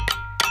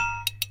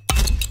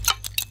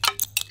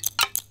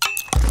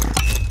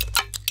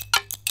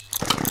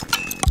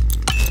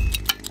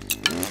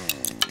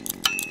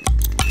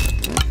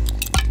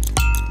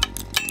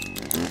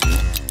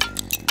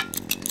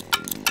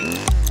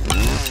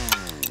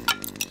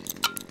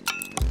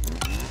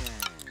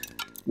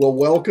Well,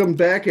 welcome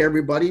back,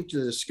 everybody, to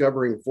the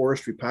Discovering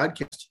Forestry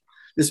podcast.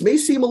 This may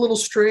seem a little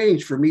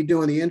strange for me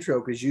doing the intro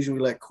because usually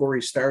we let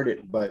Corey start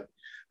it, but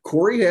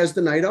Corey has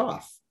the night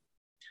off.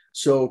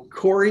 So,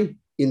 Corey,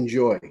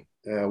 enjoy.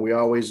 We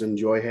always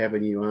enjoy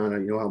having you on.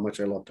 You know how much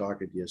I love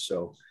talking to you.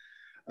 So,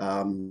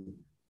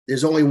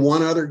 there's only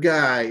one other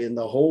guy in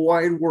the whole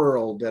wide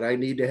world that I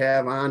need to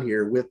have on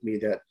here with me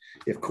that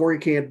if Corey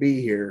can't be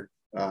here,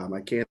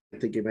 I can't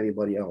think of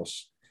anybody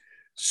else.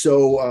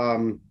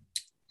 So,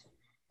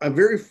 I'm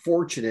very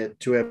fortunate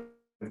to have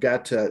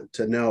got to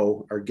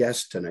know our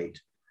guest tonight.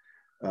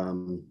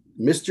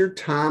 Mr.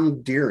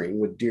 Tom Deering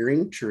with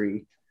Deering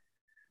Tree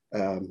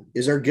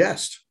is our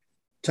guest.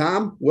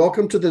 Tom,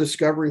 welcome to the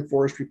Discovering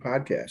Forestry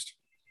podcast.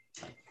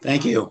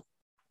 Thank you.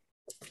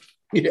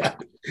 Yeah.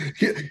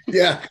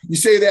 You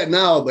say that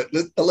now, but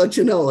I'll let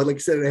you know, like I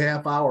said, a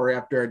half hour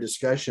after our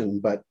discussion,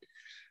 but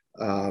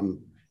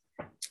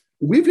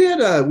we've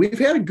had a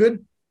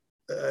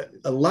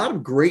lot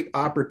of great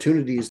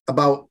opportunities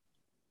about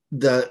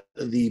the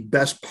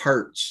best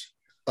parts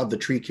of the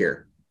tree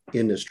care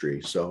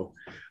industry. So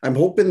I'm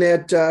hoping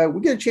that we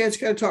get a chance to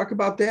kind of talk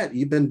about that.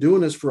 You've been doing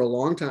this for a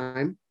long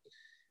time.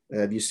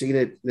 Have you seen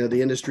it,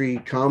 the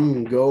industry come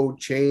and go,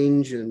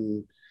 change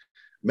and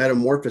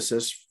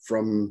metamorphosis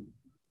from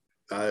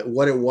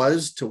what it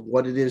was to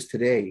what it is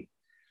today?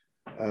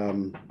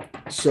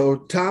 So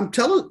Tom,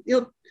 tell us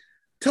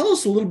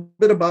a little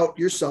bit about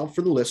yourself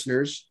for the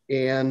listeners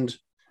and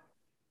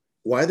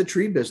why the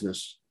tree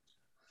business.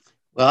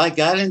 Well, I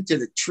got into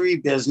the tree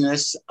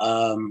business.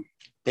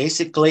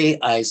 Basically,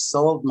 I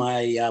sold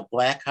my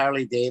black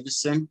Harley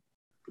Davidson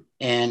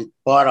and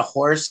bought a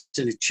horse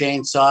and a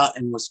chainsaw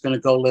and was going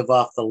to go live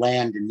off the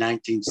land in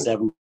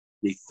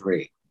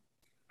 1973.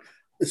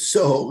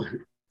 So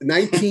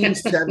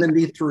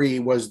 1973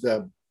 was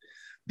the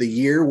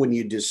year when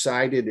you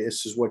decided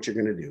this is what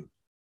you're going to do.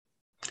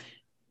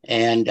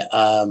 And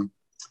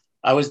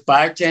I was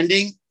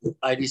bartending.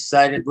 I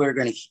decided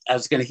I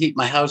was going to heat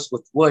my house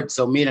with wood.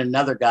 So me and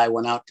another guy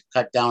went out to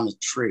cut down a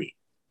tree.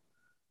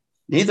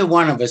 Neither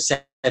one of us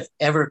have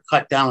ever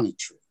cut down a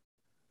tree.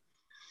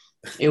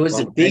 It was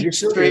a big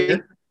tree.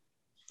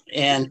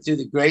 And through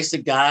the grace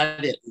of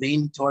God, it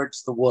leaned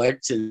towards the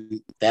woods.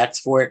 And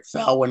that's where it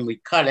fell when we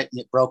cut it,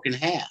 and it broke in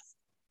half.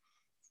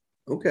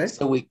 Okay.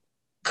 So we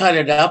cut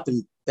it up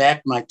and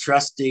backed my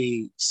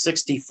trusty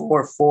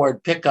 64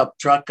 Ford pickup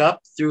truck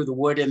up through the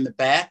wood in the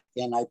back.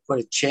 And I put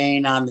a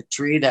chain on the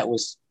tree that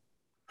was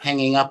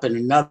hanging up in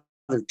another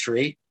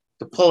tree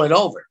to pull it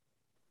over.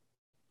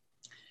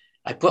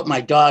 I put my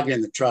dog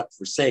in the truck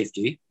for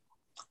safety.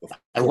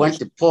 I went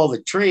to pull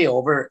the tree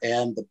over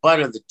and the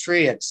butt of the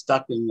tree had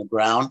stuck in the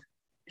ground.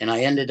 And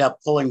I ended up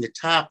pulling the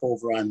top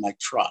over on my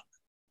truck.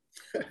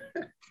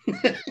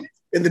 And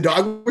the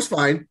dog was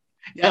fine.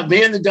 Yeah,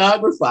 me and the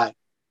dog were fine.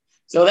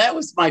 So that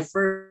was my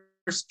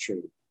first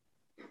tree.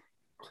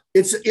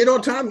 It's,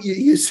 Tom,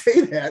 you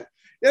say that.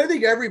 I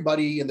think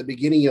everybody in the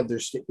beginning of their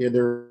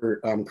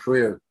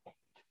career,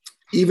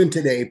 even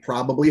today,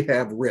 probably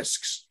have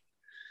risks.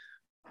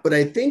 But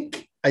I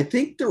think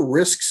the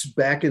risks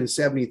back in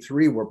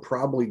 73 were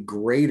probably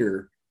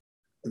greater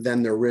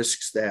than the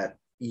risks that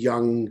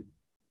young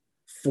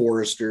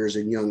foresters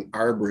and young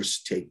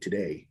arborists take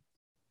today.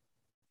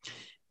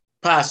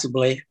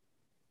 Possibly.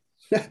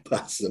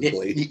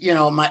 Possibly.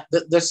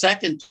 The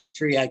second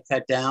tree I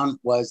cut down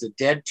was a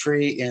dead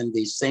tree in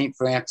the St.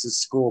 Francis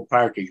School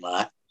parking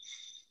lot.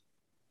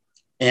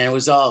 And it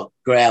was all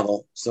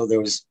gravel. So there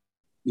was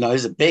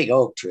a big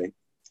oak tree.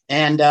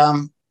 And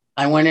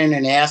I went in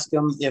and asked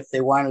them if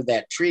they wanted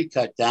that tree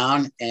cut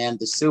down. And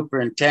the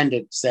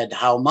superintendent said,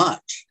 "How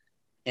much?"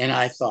 And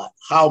I thought,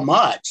 how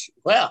much?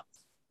 Well,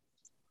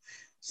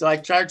 so I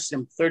charged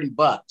him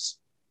 $30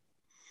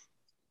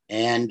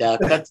 and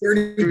cut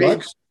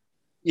 $30.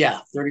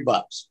 Yeah,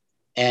 $30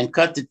 and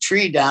cut the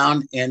tree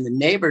down. And the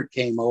neighbor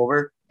came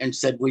over and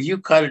said, "Will you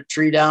cut a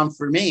tree down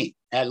for me?"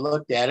 I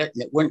looked at it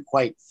and it wouldn't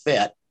quite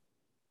fit.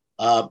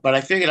 But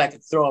I figured I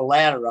could throw a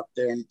ladder up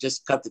there and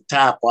just cut the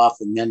top off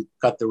and then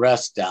cut the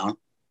rest down.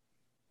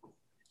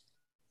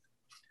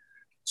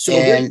 So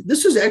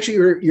this is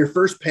actually your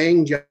first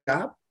paying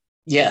job?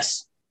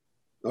 Yes.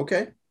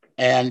 Okay.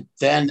 And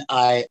then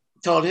I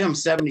told him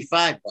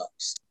 $75.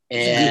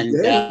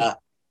 And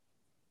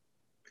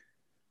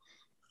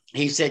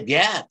he said,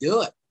 "Yeah,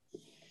 do it."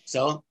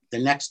 So the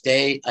next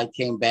day I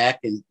came back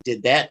and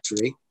did that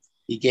tree.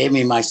 He gave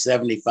me my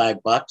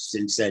 $75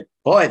 and said,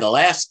 "Boy, the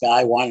last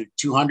guy wanted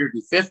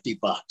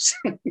 $250."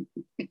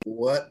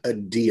 What a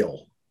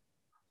deal.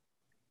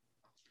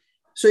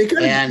 So you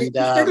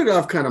started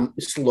off kind of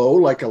slow,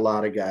 like a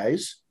lot of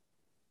guys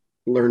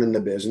learning the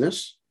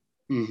business.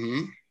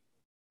 Mm-hmm.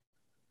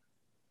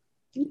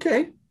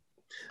 Okay.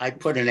 I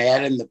put an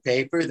ad in the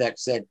paper that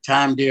said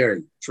Tom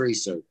Deering Tree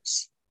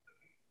Service.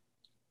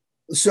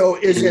 So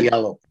is it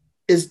yellow?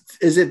 Is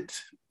it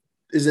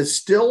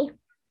still?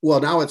 Well,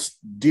 now it's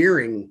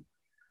Deering.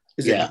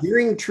 Is it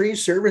Deering Tree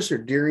Service or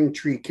Deering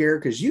Tree Care?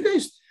 Because you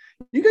guys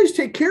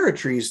take care of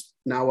trees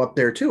now up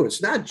there too.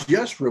 It's not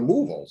just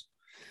removals.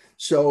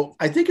 So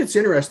I think it's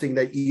interesting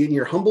that you, in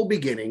your humble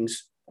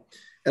beginnings,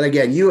 and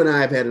again, you and I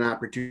have had an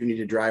opportunity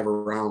to drive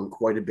around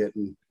quite a bit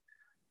and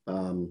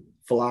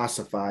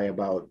philosophize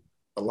about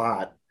a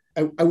lot.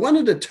 I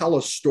wanted to tell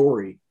a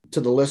story to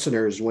the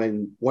listeners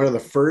when one of the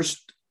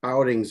first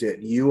outings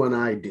that you and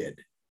I did.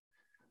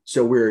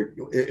 So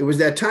it was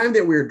that time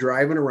that we were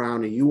driving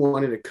around and you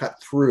wanted to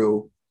cut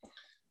through,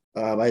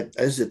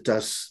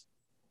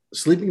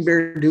 Sleeping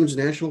Bear Dunes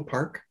National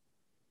Park?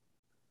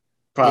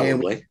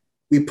 Probably. And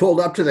we pulled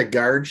up to the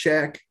guard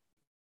shack.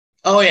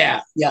 Oh, yeah.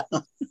 Yeah.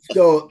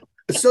 So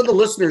the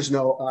listeners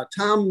know,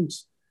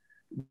 Tom's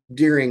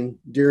Deering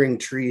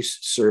Tree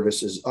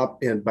Service is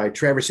up by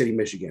Traverse City,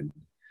 Michigan,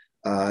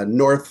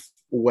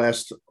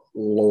 northwest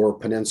Lower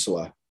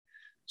Peninsula.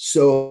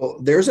 So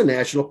there's a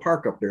national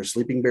park up there,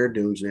 Sleeping Bear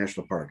Dunes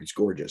National Park. It's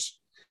gorgeous.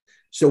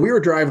 So we were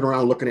driving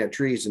around looking at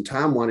trees, and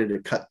Tom wanted to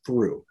cut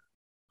through.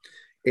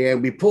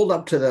 And we pulled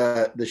up to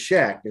the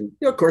shack. And,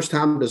 of course,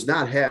 Tom does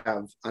not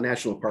have a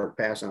national park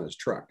pass on his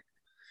truck.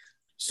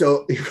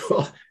 So he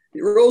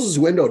rolls his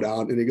window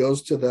down and he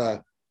goes to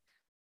the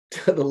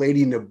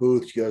lady in the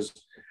booth. She goes,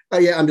 "Oh,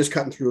 yeah, I'm just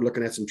cutting through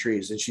looking at some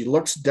trees." And she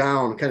looks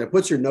down, kind of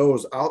puts her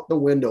nose out the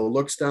window,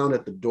 looks down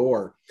at the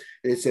door,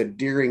 and it said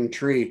Deering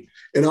Tree.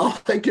 And all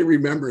I can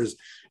remember is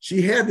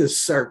she had this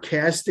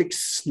sarcastic,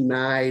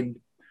 snide,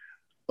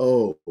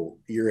 "Oh,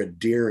 you're a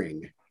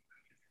Deering.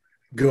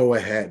 Go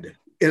ahead."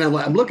 And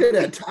I'm looking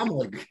at Tom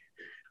like,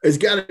 there's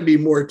got to be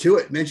more to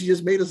it. And then she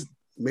just made us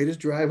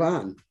drive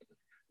on.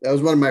 That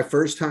was one of my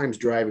first times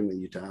driving with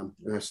you, Tom.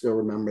 And I still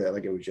remember that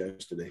like it was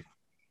yesterday.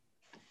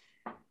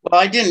 Well,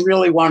 I didn't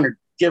really want to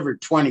give her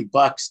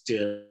 $20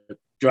 to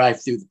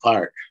drive through the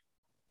park.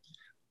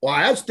 Well,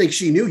 I think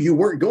she knew you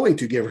weren't going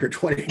to give her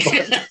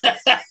 $20.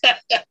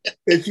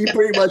 And she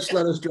pretty much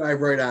let us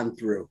drive right on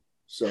through.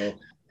 So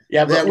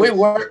yeah, but we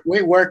work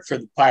for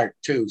the park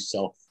too.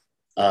 So,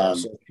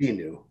 so she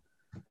knew.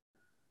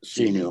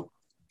 She knew.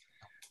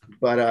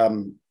 But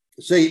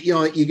so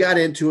you got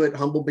into it,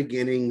 humble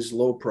beginnings,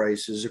 low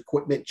prices,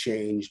 equipment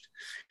changed.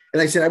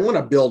 And I said, I want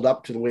to build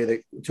up to the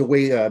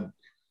way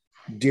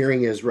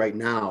Deering is right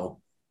now.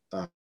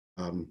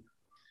 One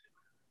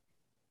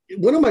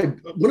of my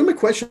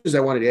questions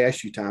I wanted to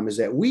ask you, Tom, is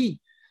that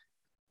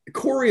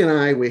Corey and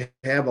I both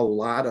have a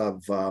lot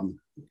of plant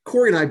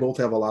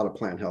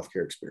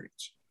healthcare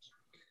experience.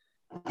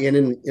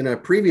 And in a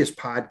previous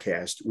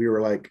podcast, we were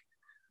like,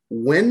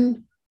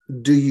 when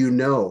do you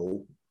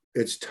know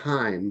it's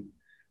time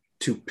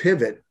to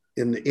pivot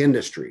in the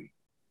industry?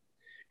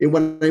 And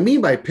what I mean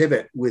by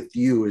pivot with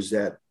you is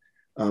that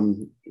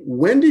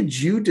when did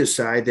you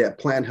decide that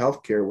plant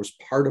healthcare was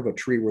part of a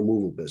tree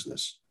removal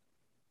business?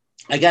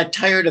 I got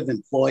tired of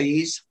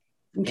employees,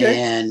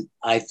 and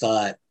I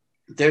thought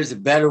there's a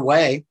better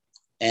way.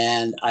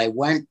 And I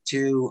went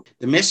to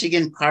the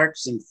Michigan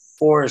Parks and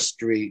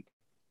Forestry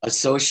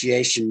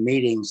Association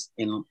meetings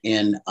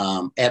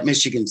at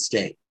Michigan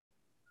State.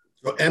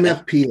 So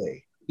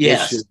MFPA.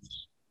 Yes.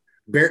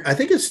 I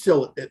think it's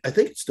still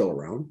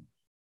around.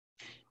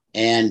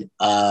 And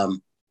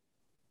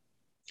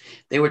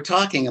they were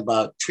talking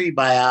about tree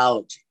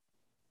biology.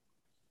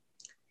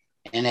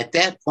 And at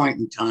that point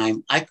in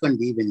time, I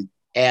couldn't even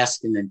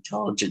ask an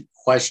intelligent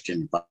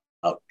question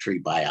about tree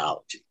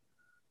biology.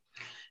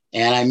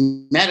 And I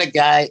met a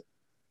guy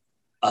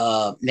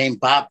named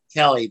Bob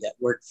Kelly that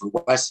worked for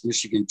West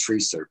Michigan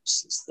Tree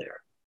Services there.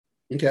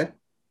 Okay.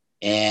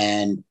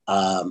 And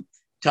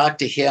talked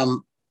to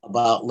him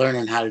about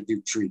learning how to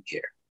do tree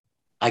care.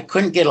 I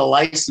couldn't get a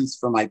license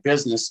for my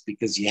business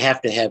because you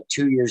have to have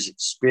 2 years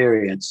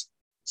experience.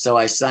 So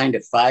I signed a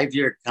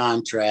 5-year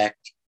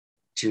contract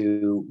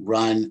to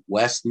run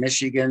West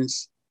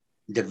Michigan's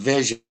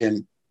division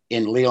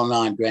in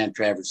Leelanau and Grand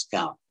Traverse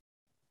County.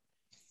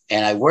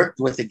 And I worked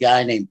with a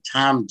guy named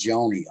Tom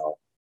Jonio.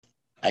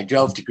 I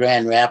drove to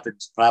Grand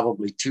Rapids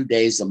probably 2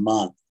 days a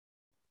month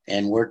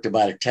and worked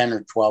about a 10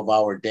 or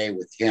 12-hour day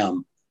with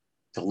him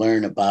to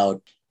learn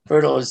about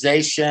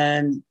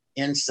fertilization,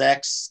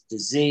 insects,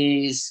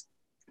 disease,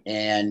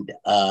 and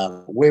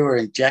we were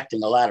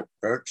injecting a lot of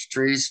birch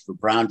trees for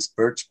Brown's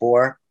birch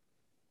borer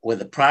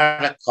with a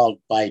product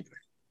called Bidrin.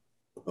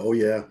 Oh,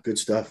 yeah. Good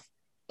stuff.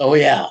 Oh,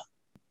 yeah.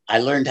 I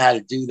learned how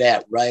to do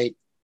that right.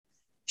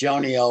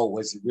 Jonio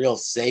was a real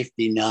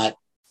safety nut,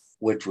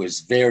 which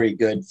was very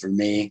good for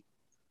me.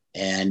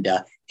 And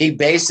he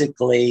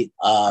basically,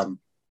 him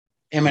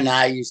and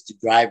I used to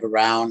drive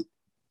around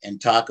and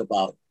talk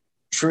about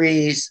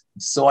trees,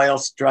 soil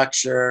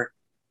structure,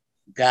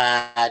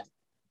 God,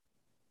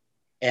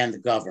 and the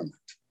government.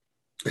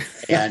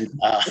 And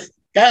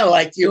kind of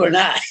like you and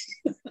I.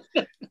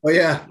 Oh,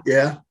 yeah.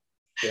 Yeah.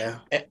 Yeah.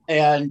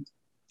 And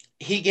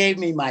he gave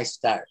me my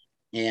start.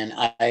 And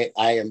I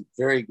am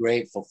very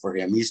grateful for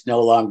him. He's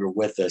no longer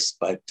with us,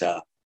 but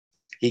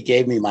he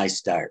gave me my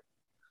start.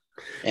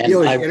 And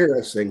it's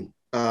interesting.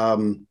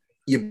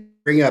 You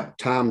bring up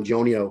Tom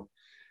Jonio.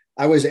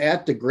 I was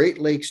at the Great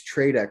Lakes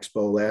Trade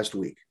Expo last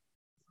week.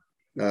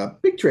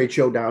 Big trade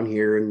show down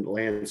here in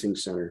Lansing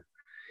Center.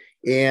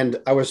 And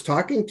I was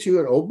talking to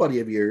an old buddy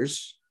of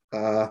yours,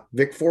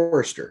 Vic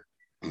Forrester.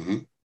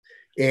 Mhm.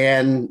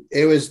 And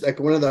it was like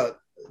one of the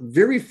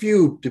very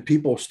few do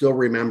people still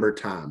remember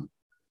Tom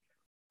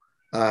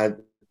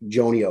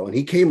Jonio. And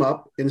he came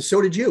up, and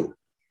so did you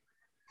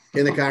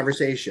in the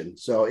conversation.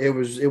 So it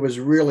was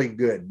really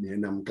good.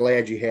 And I'm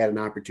glad you had an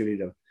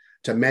opportunity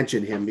to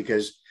mention him,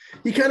 because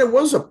he kind of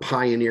was a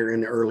pioneer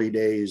in the early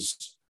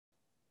days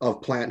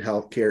of plant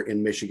healthcare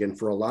in Michigan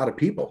for a lot of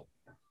people.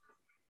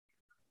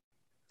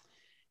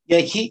 Yeah,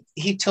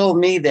 he told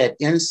me that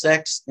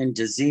insects and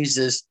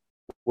diseases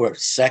were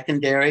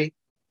secondary,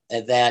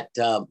 and that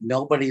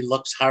nobody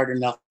looks hard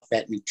enough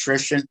at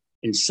nutrition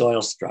and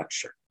soil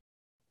structure.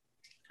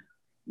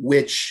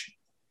 Which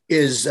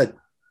is a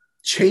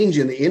change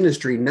in the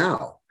industry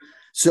now.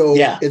 So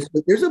Yeah.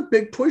 There's a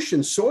big push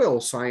in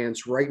soil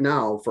science right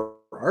now for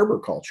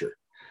arboriculture.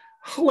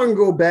 How long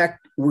ago back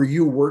were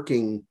you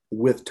working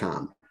with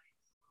Tom?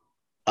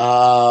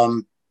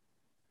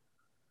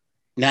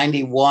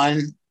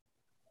 91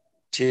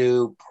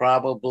 to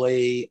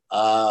probably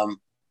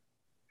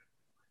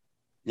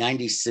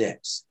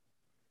 96.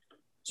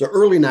 So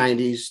early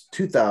 90s,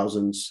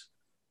 2000s,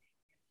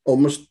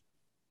 almost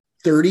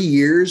 30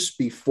 years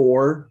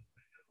before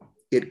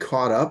it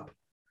caught up.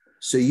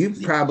 So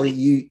you've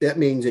probably, that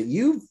means that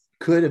you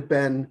could have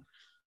been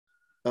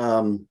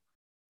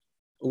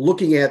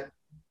looking at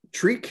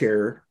tree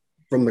care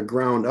from the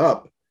ground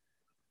up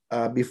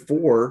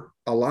before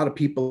a lot of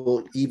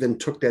people even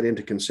took that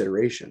into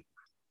consideration.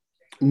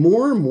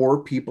 More and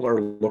more people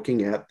are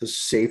looking at the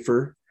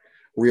safer,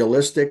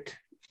 realistic,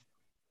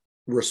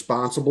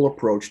 responsible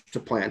approach to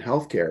plant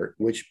healthcare,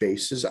 which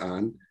bases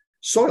on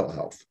soil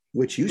health,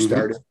 which you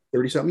started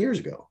 30 something years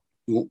ago.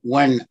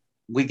 When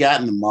we got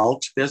in the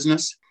mulch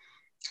business,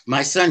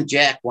 my son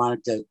Jack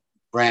wanted to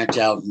branch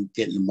out and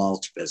get in the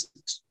mulch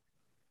business.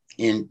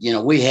 And,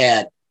 we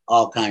had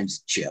all kinds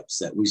of chips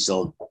that we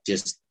sold,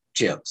 just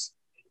chips.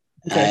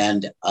 Okay.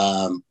 And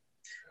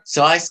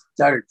so I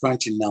started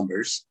crunching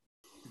numbers,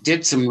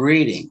 did some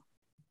reading,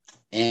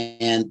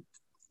 and,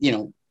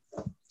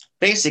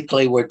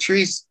 basically where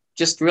trees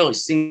just really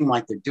seem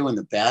like they're doing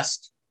the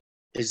best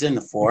is in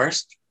the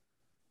forest.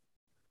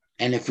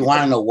 And if you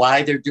want to know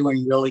why they're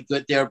doing really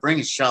good there, bring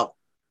a shovel,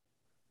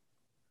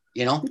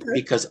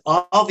 because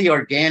all the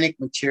organic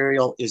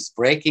material is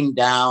breaking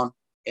down.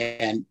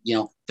 And,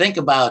 think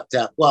about,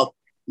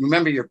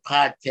 remember your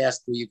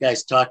podcast where you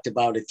guys talked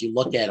about if you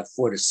look at a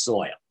foot of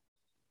soil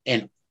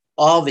and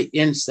all the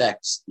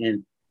insects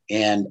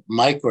and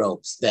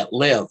microbes that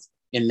live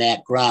in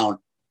that ground,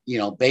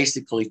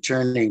 basically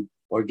turning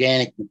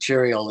organic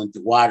material into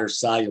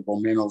water-soluble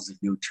minerals and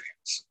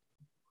nutrients.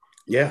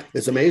 Yeah,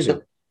 it's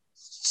amazing.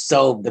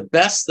 So the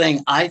best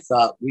thing I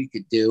thought we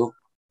could do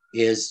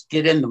is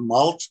get in the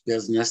mulch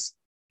business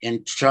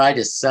and try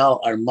to sell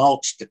our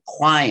mulch to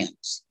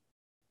clients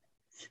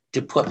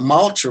to put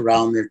mulch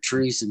around their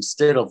trees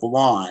instead of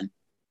lawn.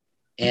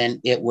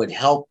 And it would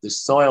help the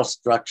soil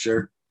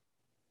structure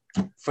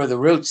for the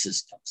root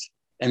systems,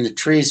 and the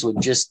trees would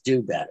just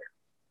do better.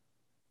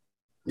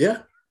 Yeah.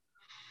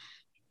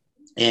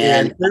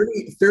 And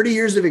 30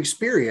 years of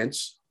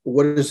experience.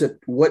 What is it?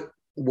 What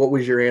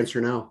was your answer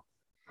now?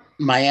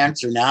 My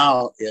answer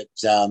now,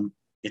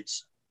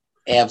 it's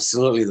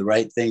absolutely the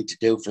right thing to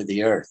do for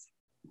the earth.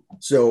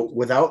 So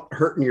without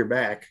hurting your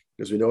back,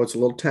 because we know it's a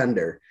little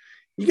tender,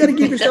 you got to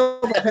give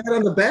yourself a pat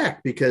on the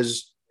back,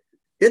 because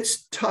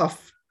it's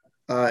tough.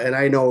 And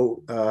I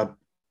know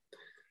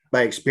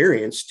by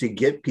experience to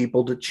get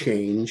people to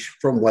change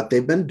from what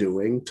they've been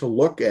doing to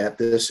look at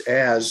this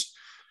as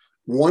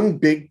one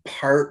big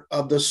part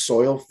of the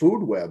soil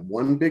food web,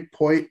 one big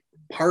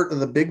part of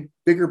the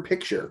bigger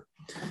picture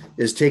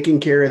is taking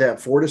care of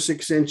that 4 to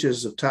 6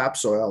 inches of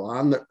topsoil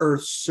on the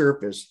earth's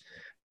surface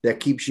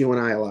that keeps you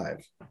and I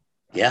alive.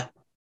 Yeah.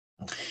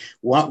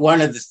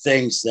 One of the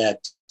things that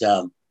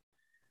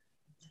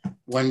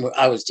when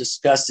I was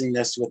discussing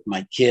this with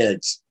my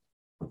kids,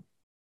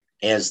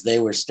 as they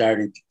were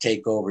starting to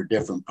take over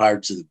different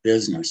parts of the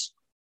business,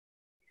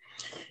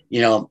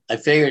 I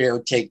figured it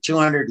would take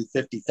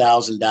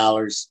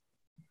 $250,000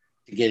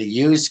 to get a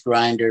used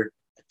grinder,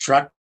 a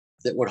truck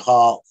that would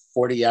haul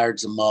 40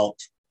 yards of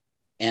mulch,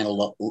 and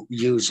a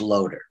used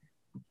loader.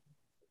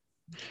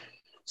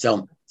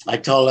 So I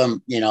told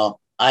them,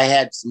 I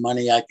had some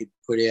money I could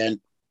put in.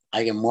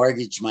 I can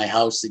mortgage my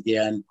house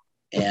again,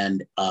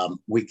 and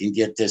we can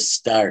get this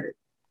started.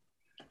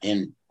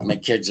 And my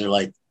kids are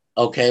like,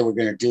 okay, we're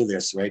going to do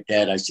this, right,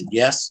 Dad? I said,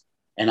 yes.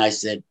 And I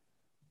said,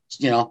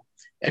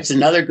 it's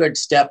another good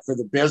step for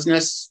the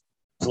business.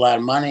 It's a lot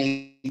of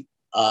money,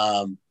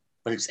 but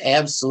it's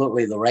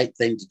absolutely the right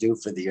thing to do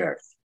for the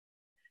earth.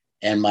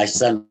 And my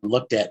son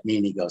looked at me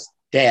and he goes,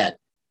 Dad,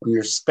 when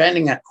you're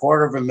spending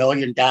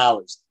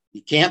 $250,000,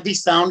 you can't be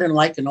sounding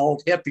like an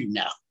old hippie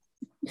now.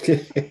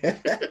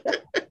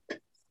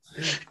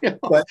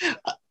 But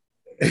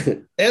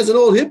as an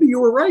old hippie, you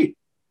were right.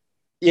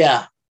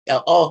 Yeah.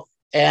 Oh,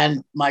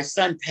 and my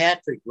son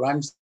Patrick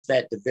runs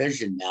that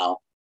division now.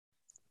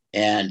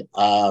 And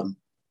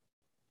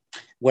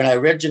when I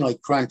originally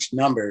crunched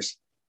numbers,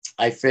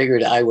 I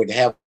figured I would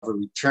have a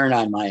return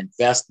on my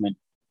investment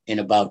in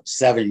about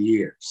 7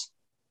 years.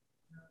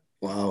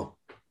 Wow.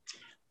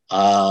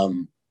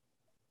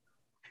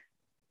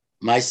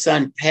 My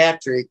son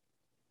Patrick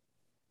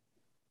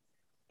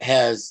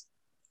has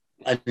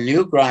a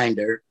new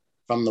grinder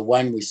from the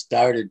one we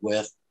started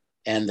with,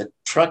 and the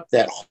truck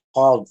that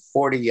hauled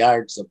 40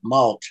 yards of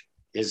mulch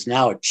is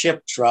now a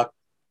chip truck,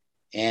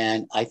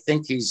 and I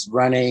think he's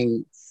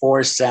running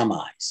 4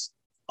 semis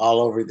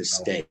all over the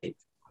state.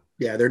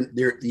 Yeah,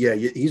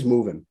 he's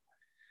moving.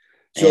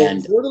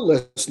 So for the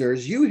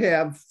listeners, you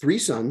have 3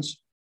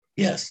 sons.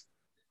 Yes.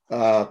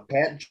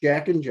 Pat,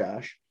 Jack, and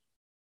Josh.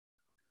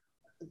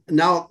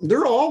 Now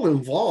they're all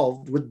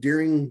involved with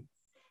Deering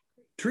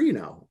Tree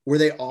now. Were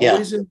they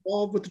always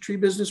involved with the tree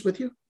business with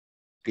you?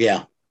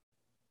 Yeah.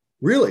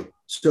 Really?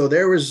 So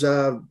there was,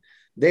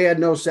 they had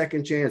no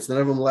second chance. None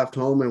of them left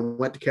home and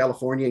went to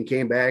California and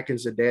came back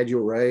and said, Dad,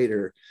 you're right.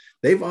 Or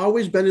they've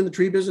always been in the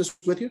tree business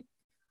with you?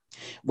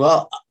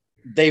 Well,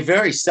 they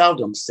very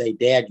seldom say,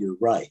 Dad, you're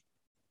right.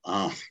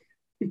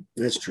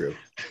 That's true.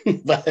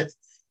 But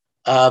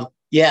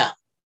yeah,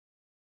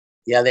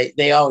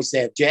 they always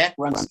say Jack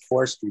runs the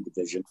forestry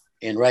division,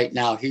 and right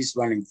now he's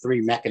running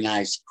 3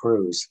 mechanized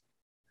crews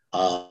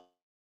in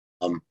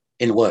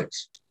the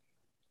woods.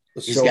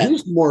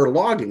 He's more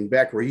logging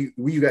back where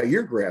you got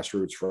your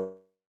grassroots from.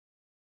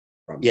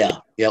 Yeah.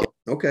 Yep.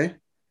 Okay.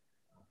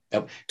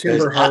 Yep.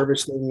 Timber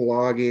harvesting,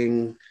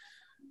 logging,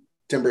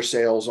 timber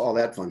sales, all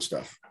that fun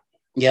stuff.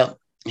 Yep.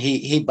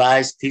 He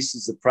buys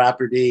pieces of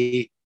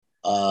property,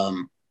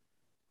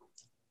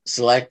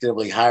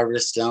 selectively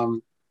harvests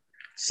them,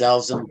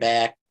 sells them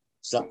back,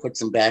 puts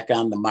them back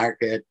on the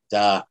market.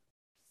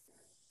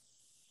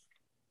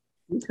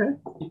 Okay.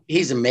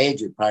 He's a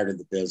major part of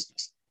the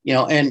business,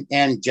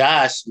 and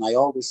Josh, my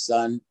oldest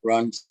son,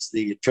 runs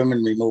the trim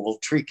and removal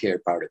tree care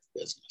part of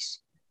the business.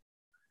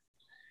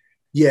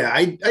 Yeah.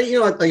 I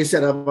like I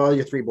said, of all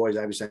your 3 boys,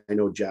 obviously I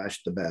know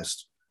Josh the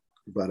best,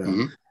 but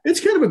it's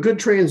kind of a good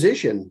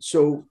transition.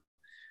 So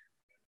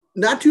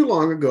not too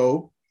long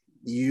ago,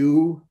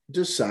 you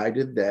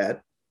decided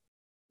that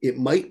it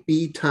might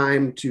be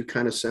time to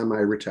kind of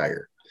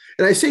semi-retire.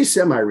 And I say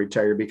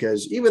semi-retire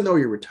because even though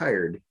you're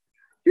retired,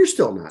 you're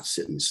still not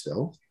sitting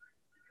still.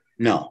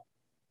 No.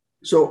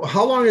 So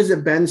how long has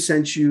it been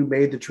since you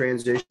made the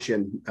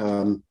transition?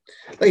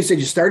 Like I said,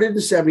 you started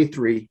in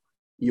 73,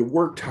 you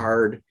worked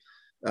hard,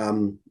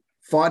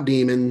 fought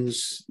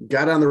demons,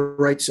 got on the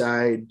right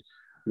side,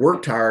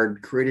 worked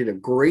hard, created a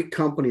great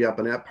company up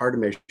in that part of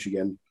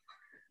Michigan.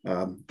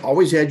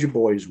 Always had your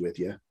boys with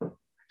you.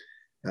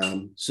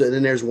 So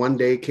then there's one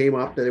day came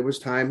up that it was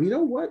time, you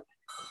know what?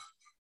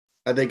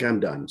 I think I'm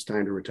done. It's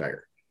time to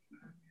retire.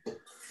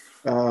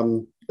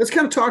 Let's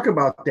kind of talk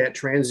about that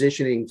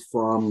transitioning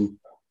from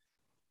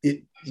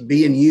it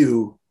being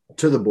you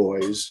to the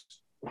boys,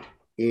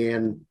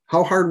 and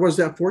how hard was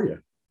that for you?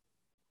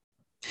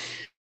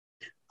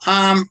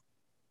 The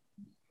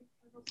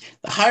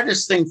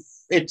hardest thing,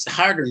 it's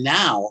harder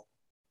now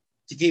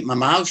to keep my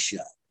mouth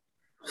shut.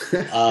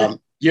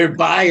 You're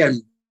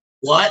buying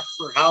what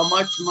for how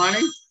much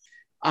money?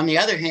 On the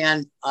other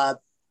hand,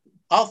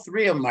 all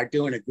 3 of them are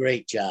doing a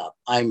great job.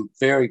 I'm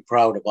very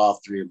proud of all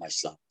 3 of my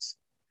sons.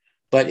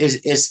 But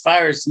as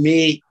far as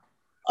me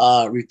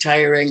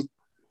retiring,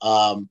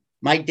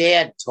 my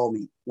dad told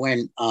me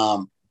when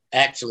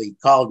actually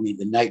called me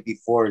the night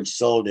before and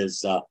sold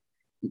his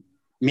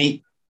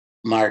meat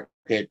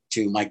market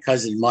to my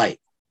cousin Mike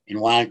and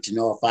wanted to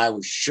know if I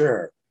was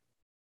sure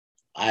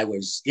I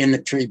was in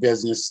the tree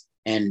business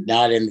and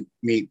not in the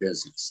meat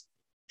business.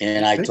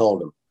 And I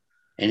told him,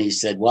 and he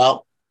said,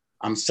 well,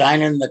 I'm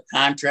signing the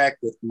contract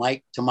with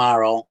Mike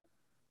tomorrow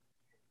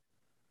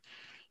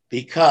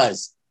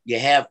because you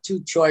have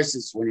 2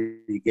 choices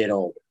when you get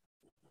older.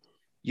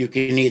 You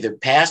can either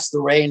pass the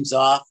reins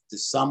off to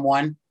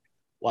someone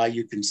while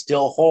you can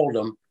still hold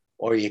them,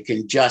 or you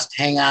can just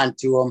hang on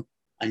to them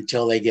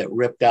until they get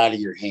ripped out of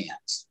your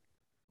hands.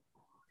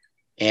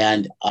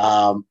 And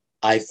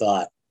I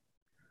thought,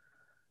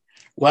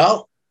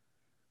 well,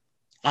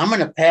 I'm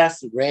going to pass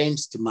the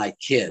reins to my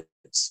kids.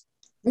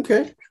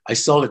 Okay. I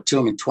sold it to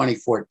them in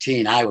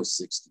 2014. I was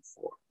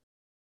 64.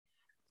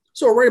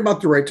 So right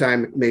about the right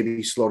time,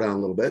 maybe slow down a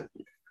little bit.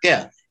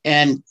 Yeah.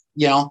 And,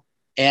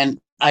 and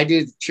I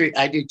do tree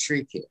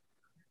care.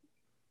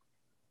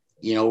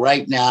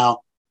 Right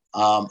now,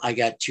 I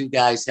got 2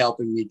 guys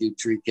helping me do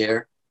tree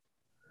care.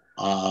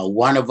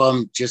 One of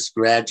them just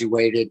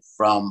graduated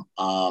from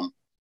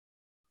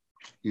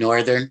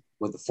Northern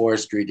with a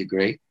forestry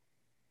degree.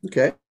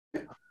 Okay.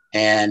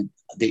 And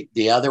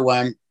the other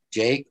one,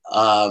 Jake,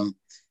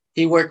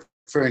 he worked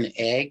for an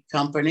ag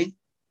company,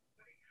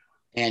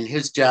 and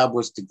his job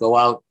was to go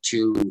out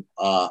to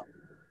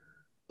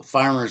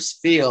farmers'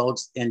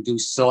 fields and do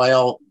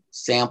soil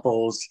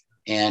samples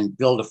and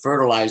build a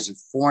fertilizer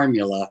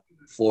formula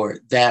for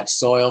that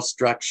soil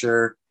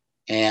structure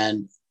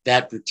and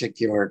that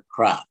particular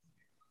crop.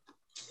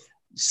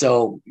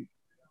 So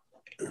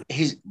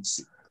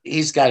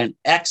he's got an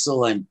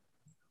excellent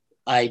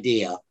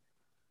idea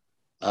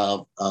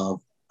of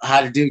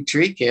how to do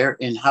tree care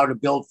and how to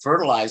build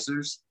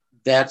fertilizers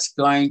that's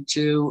going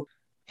to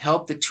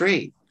help the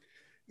tree.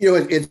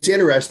 It's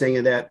interesting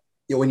in that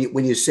when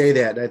you say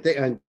that, I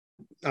think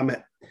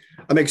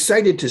I'm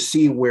excited to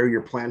see where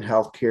your plant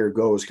health care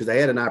goes, because I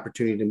had an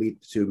opportunity to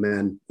meet the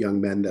two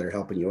young men that are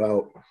helping you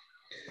out.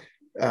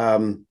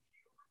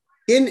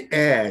 In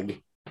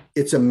ag,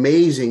 it's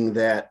amazing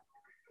that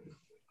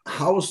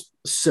how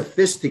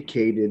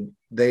sophisticated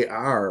they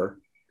are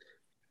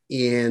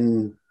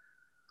in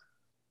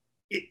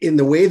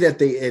the way that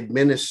they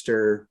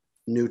administer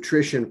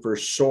nutrition for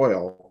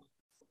soil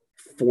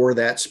for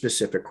that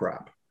specific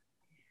crop.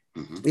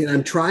 Mm-hmm. And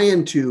I'm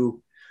trying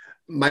to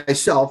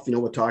myself,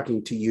 with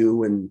talking to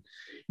you and,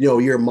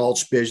 your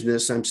mulch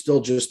business, I'm still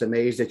just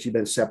amazed that you've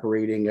been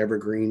separating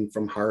evergreen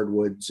from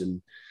hardwoods,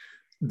 and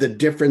the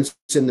difference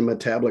in the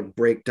metabolic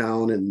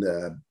breakdown and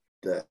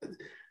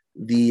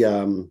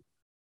the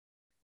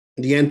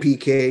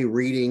NPK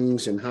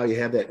readings and how you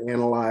have that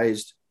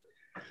analyzed.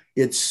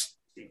 It's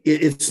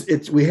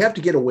we have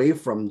to get away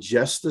from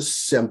just the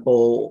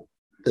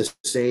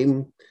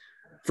same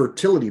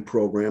fertility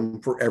program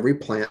for every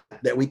plant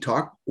that we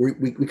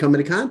come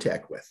into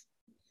contact with.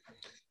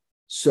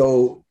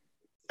 So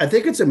I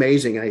think it's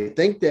amazing. I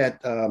think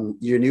that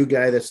your new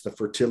guy, that's the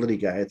fertility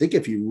guy, I think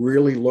if he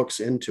really looks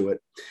into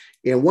it,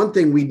 and one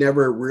thing we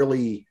don't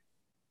really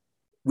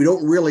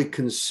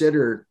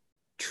consider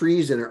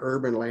trees in an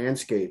urban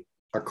landscape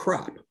a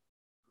crop.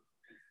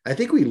 I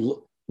think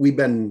we've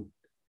been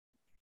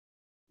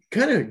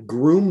kind of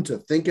groomed to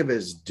think of it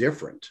as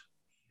different.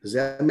 Does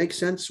that make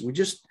sense?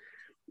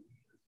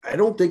 I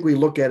don't think we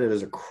look at it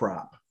as a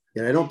crop,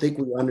 and I don't think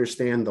we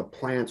understand the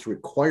plant's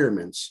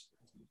requirements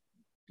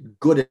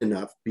good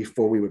enough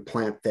before we would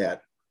plant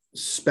that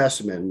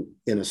specimen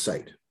in a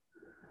site.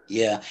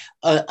 Yeah,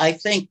 I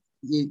think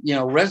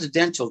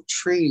residential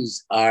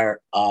trees are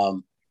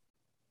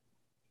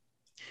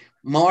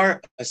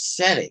more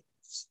aesthetic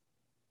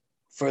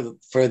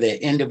for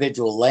the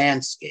individual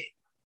landscape.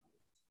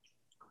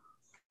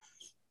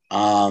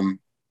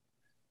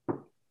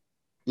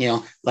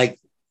 Like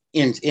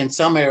in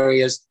some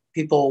areas,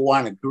 people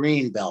want a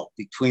green belt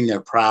between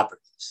their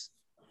properties,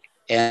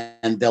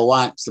 and they'll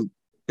want some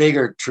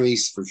bigger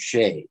trees for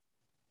shade.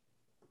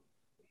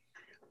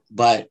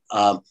 But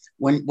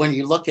when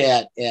you look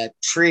at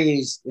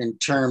trees in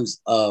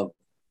terms of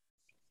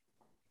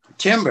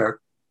timber,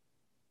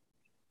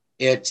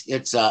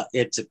 it's a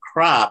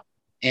crop,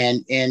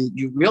 and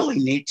you really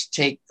need to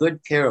take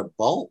good care of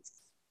both.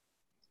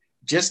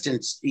 Just in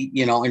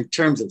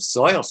terms of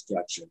soil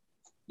structure,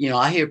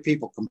 I hear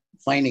people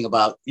complaining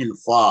about in the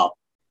fall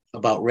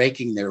about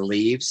raking their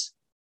leaves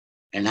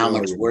and how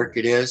much work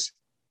it is.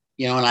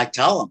 And I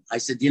tell them, I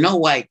said,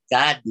 why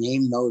God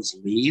named those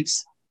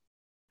leaves?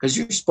 Because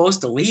you're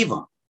supposed to leave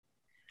them,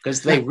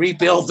 because they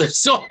rebuild the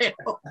soil.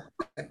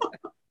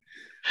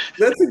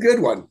 That's a good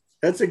one.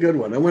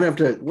 I'm gonna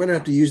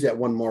have to use that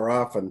one more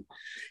often.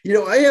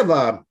 I have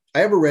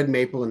a red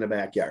maple in the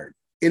backyard,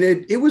 and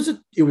it was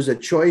a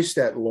choice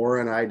that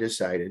Laura and I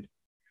decided,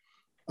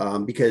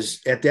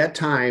 because at that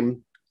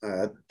time,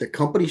 the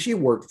company she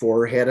worked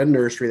for had a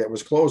nursery that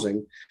was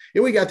closing,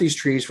 and we got these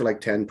trees for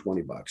like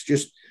 $10-20,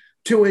 just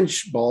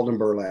 2-inch balled and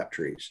burlap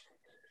trees.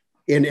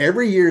 And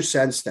every year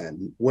since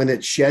then, when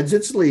it sheds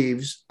its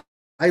leaves,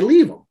 I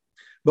leave them.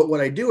 But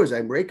what I do is I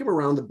rake them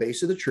around the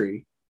base of the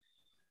tree,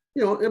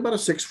 about a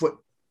 6-foot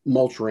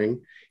mulch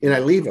ring, and I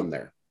leave them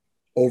there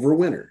over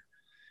winter.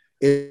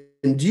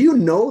 And do you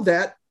know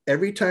that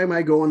every time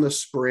I go in the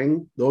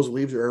spring, those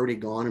leaves are already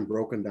gone and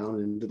broken down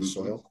into the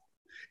soil?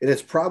 And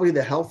it's probably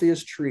the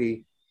healthiest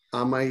tree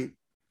in my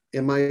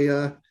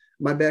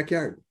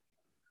backyard.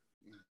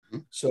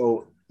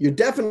 So you're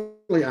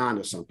definitely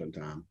onto something,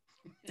 Tom.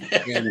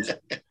 And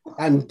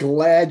I'm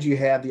glad you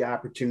have the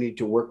opportunity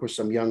to work with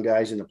some young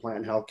guys in the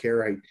plant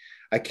healthcare.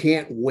 I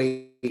can't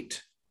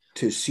wait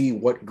to see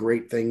what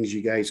great things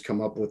you guys come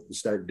up with and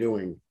start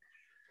doing.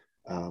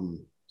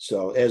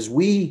 So as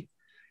we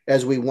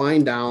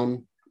wind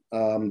down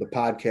the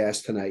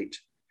podcast tonight,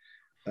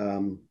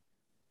 a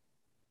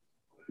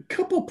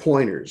couple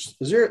pointers.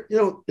 Is there,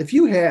 if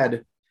you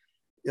had,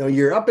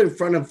 you're up in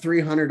front of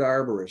 300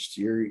 arborists,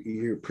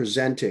 you're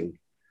presenting,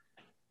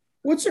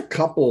 what's a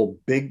couple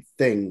big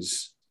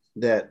things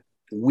that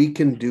we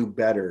can do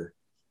better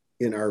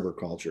in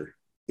arboriculture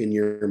in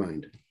your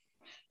mind?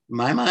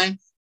 My mind?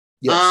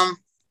 Yes.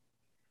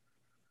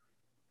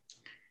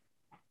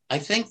 I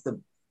think the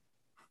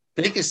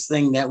biggest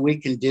thing that we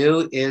can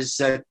do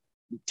is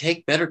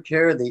take better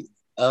care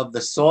of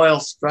the soil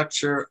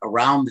structure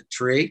around the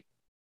tree.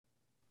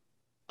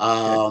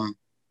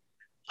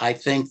 I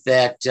think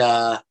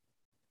that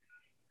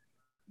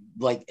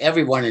like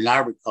everyone in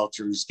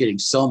arboriculture is getting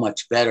so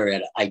much better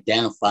at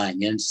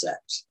identifying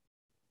insects.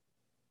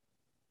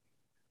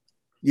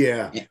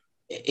 Yeah.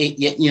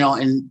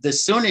 And the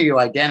sooner you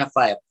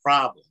identify a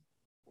problem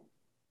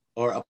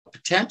or a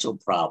potential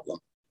problem,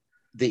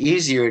 the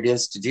easier it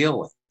is to deal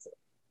with.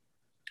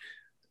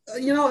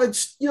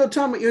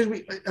 Tom,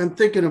 I'm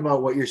thinking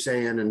about what you're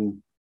saying,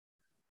 and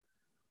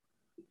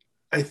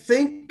I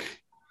think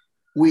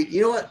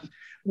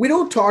we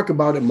don't talk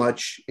about it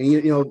much. And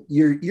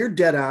you're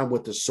dead on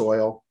with the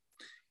soil.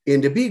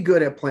 And to be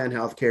good at plant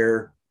health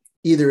care,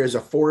 either as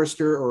a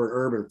forester or an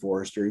urban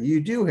forester, you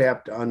do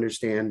have to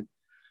understand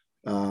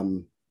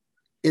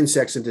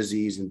insects and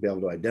disease and be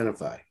able to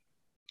identify.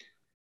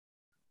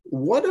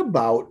 What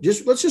about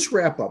let's just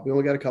wrap up. We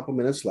only got a couple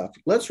minutes left.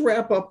 Let's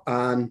wrap up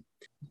on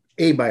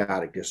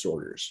abiotic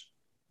disorders.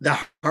 The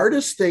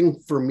hardest thing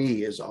for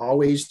me is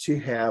always to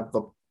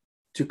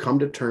come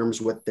to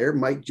terms with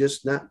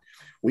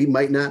we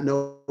might not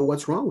know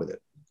what's wrong with it.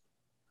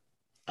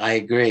 I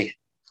agree.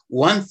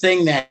 One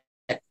thing that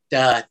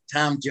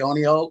Tom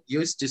Jonio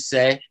used to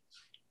say,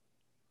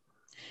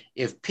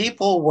 if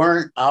people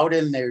weren't out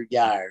in their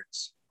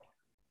yards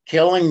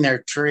killing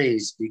their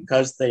trees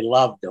because they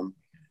loved them,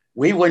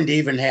 we wouldn't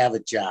even have a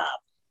job.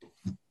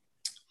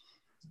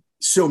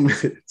 So, and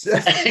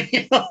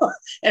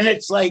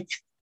it's like,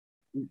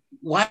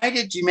 why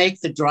did you make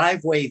the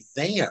driveway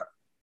there?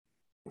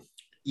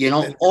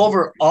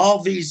 Over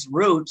all these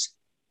roots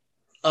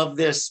of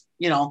this,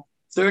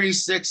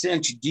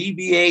 36-inch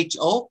DBH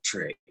oak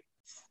tree.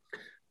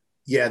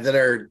 Yeah,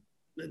 that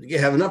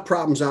have enough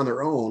problems on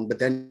their own, but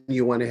then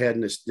you went ahead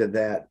and just did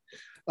that.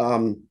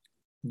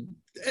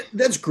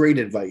 That's great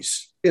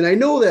advice. And I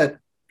know that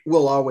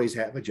we'll always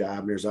have a job.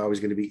 And there's always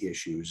going to be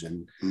issues.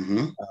 And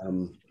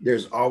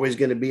there's always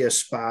going to be a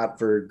spot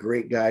for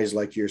great guys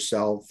like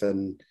yourself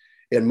and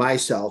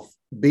myself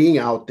being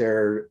out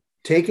there,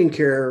 taking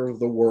care of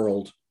the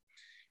world.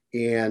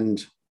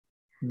 And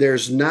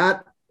there's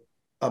not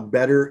a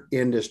better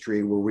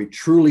industry where we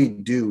truly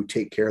do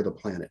take care of the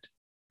planet.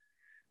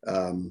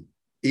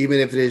 Even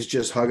if it is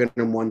just hugging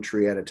them one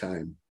tree at a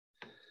time.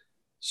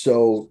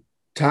 So,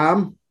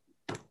 Tom,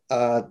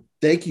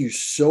 thank you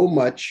so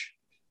much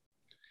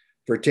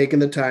for taking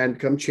the time to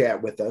come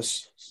chat with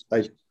us.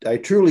 I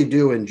truly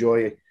do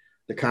enjoy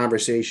the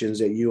conversations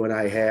that you and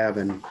I have.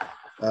 And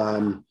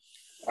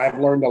I've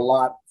learned a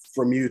lot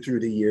from you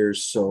through the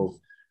years. So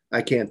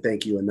I can't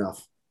thank you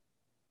enough.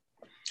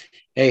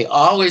 Hey,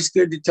 always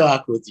good to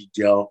talk with you,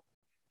 Joe.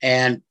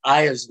 And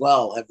I as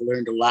well have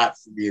learned a lot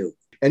from you.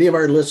 Any of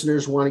our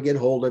listeners want to get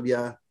hold of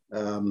you,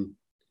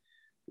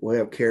 we'll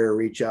have Kara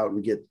reach out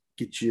and get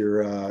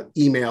your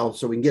email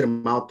so we can get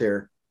them out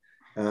there.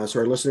 So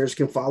our listeners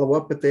can follow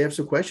up if they have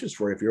some questions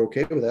for you, if you're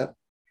okay with that.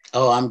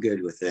 Oh, I'm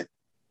good with it.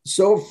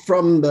 So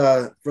from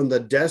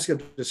the desk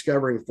of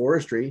Discovering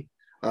Forestry,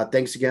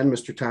 thanks again,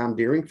 Mr. Tom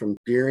Deering from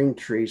Deering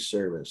Tree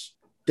Service.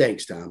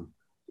 Thanks, Tom.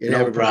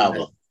 No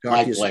problem.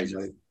 My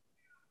pleasure.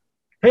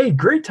 Hey,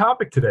 great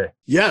topic today.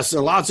 Yes,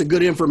 lots of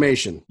good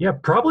information. Yeah,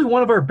 probably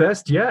one of our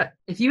best yet.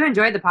 If you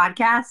enjoyed the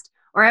podcast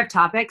or have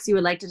topics you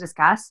would like to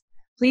discuss,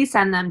 please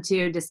send them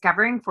to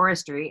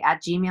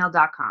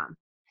discoveringforestry@gmail.com.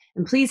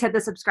 And please hit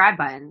the subscribe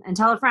button and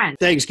tell a friend.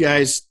 Thanks,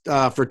 guys,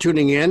 for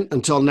tuning in.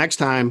 Until next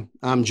time,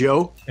 I'm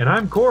Joe. And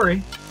I'm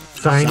Corey.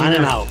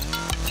 Signing out.